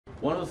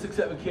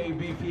106.7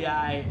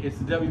 KBPI, it's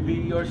the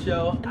WB Your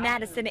Show.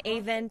 Madison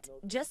Avent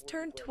just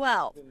turned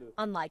 12.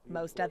 Unlike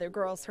most other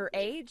girls her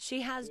age,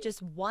 she has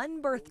just one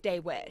birthday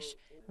wish.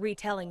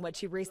 Retelling what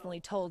she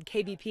recently told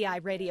KBPI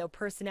radio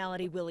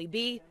personality Willie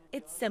B,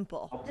 it's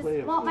simple.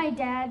 Just want my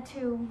dad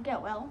to get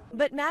well.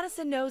 But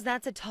Madison knows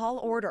that's a tall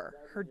order.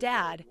 Her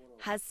dad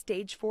has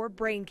stage 4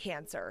 brain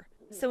cancer.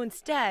 So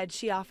instead,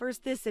 she offers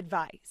this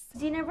advice.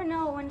 You never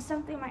know when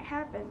something might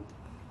happen.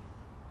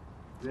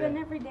 Spend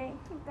every day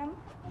with them.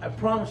 I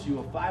promise you,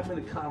 a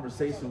 5-minute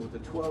conversation with a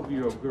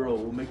 12-year-old girl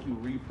will make you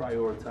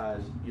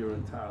reprioritize your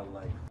entire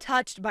life.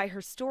 Touched by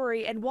her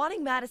story and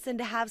wanting Madison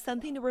to have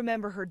something to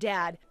remember her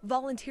dad,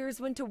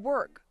 volunteers went to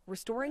work,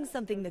 restoring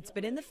something that's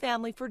been in the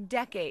family for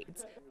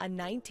decades, a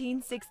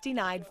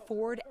 1969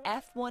 Ford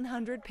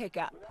F-100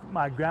 pickup.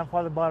 My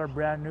grandfather bought it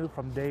brand new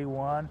from day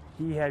one.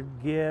 He had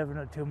given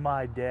it to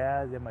my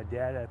dad, then my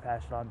dad had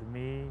passed it on to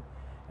me,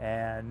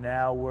 and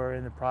now we're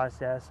in the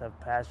process of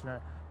passing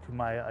it to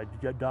my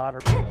daughter.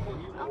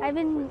 I've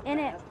been in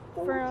it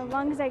for as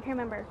long as I can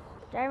remember.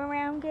 Driving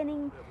around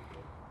going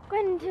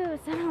to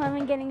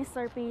 7-Eleven, getting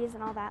Slurpees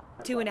and all that.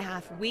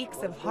 2.5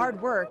 weeks of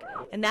hard work,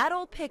 and that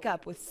old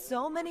pickup with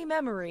so many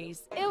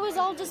memories. It was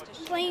all just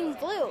plain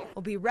blue.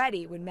 Will be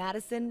ready when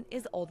Madison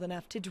is old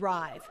enough to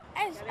drive.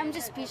 I'm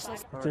just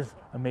speechless. It's just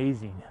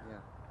amazing.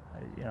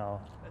 You know,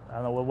 I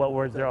don't know what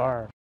words there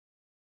are.